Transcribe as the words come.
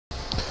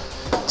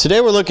Today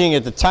we're looking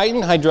at the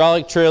Titan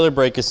hydraulic trailer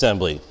brake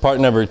assembly, part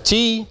number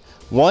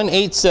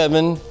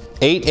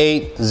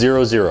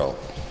T1878800.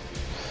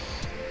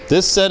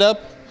 This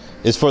setup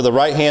is for the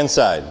right hand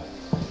side.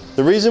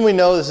 The reason we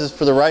know this is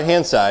for the right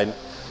hand side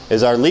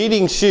is our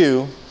leading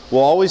shoe will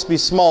always be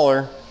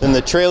smaller than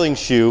the trailing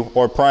shoe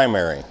or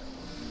primary.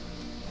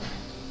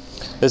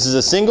 This is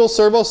a single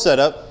servo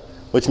setup,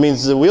 which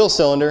means the wheel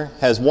cylinder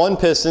has one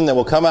piston that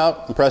will come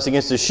out and press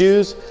against the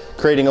shoes,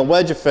 creating a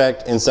wedge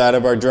effect inside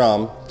of our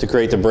drum to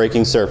create the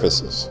braking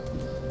surfaces.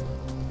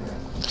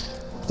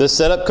 This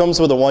setup comes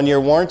with a 1-year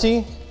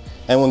warranty,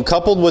 and when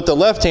coupled with the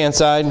left hand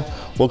side,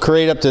 will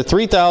create up to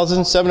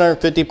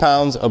 3,750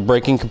 pounds of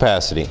braking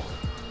capacity.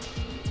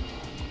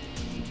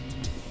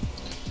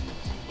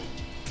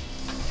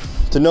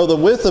 To know the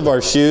width of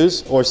our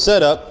shoes or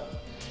setup,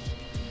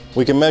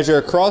 we can measure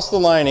across the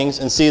linings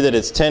and see that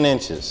it's 10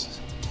 inches.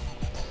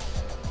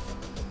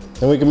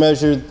 Then we can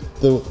measure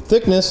the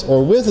thickness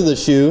or width of the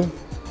shoe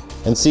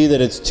and see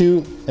that it's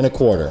 2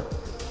 1/4.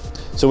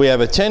 So we have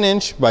a 10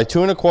 inch by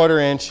 2 1/4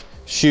 inch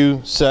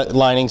shoe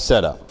lining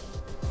setup.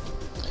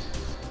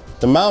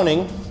 The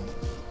mounting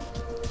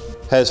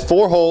has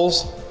 4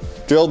 holes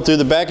drilled through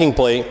the backing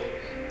plate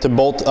to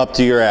bolt up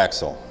to your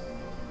axle.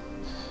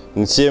 You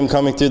can see them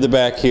coming through the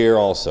back here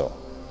also.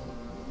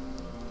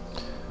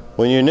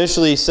 When you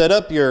initially set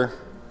up your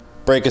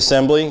brake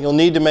assembly, you'll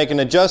need to make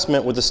an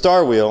adjustment with the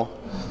star wheel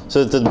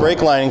so that the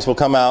brake linings will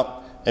come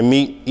out and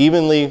meet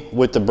evenly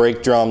with the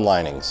brake drum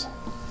linings.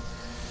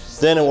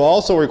 Then it will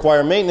also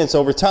require maintenance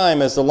over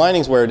time as the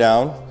linings wear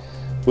down,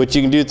 which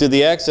you can do through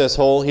the access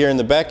hole here in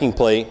the backing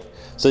plate,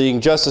 so you can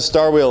adjust the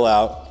star wheel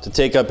out to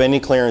take up any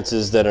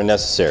clearances that are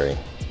necessary.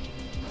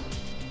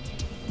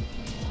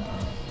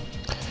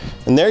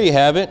 And there you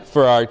have it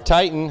for our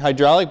Titan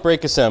hydraulic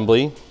brake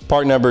assembly,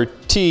 part number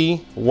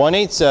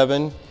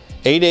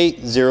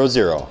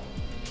T1878800.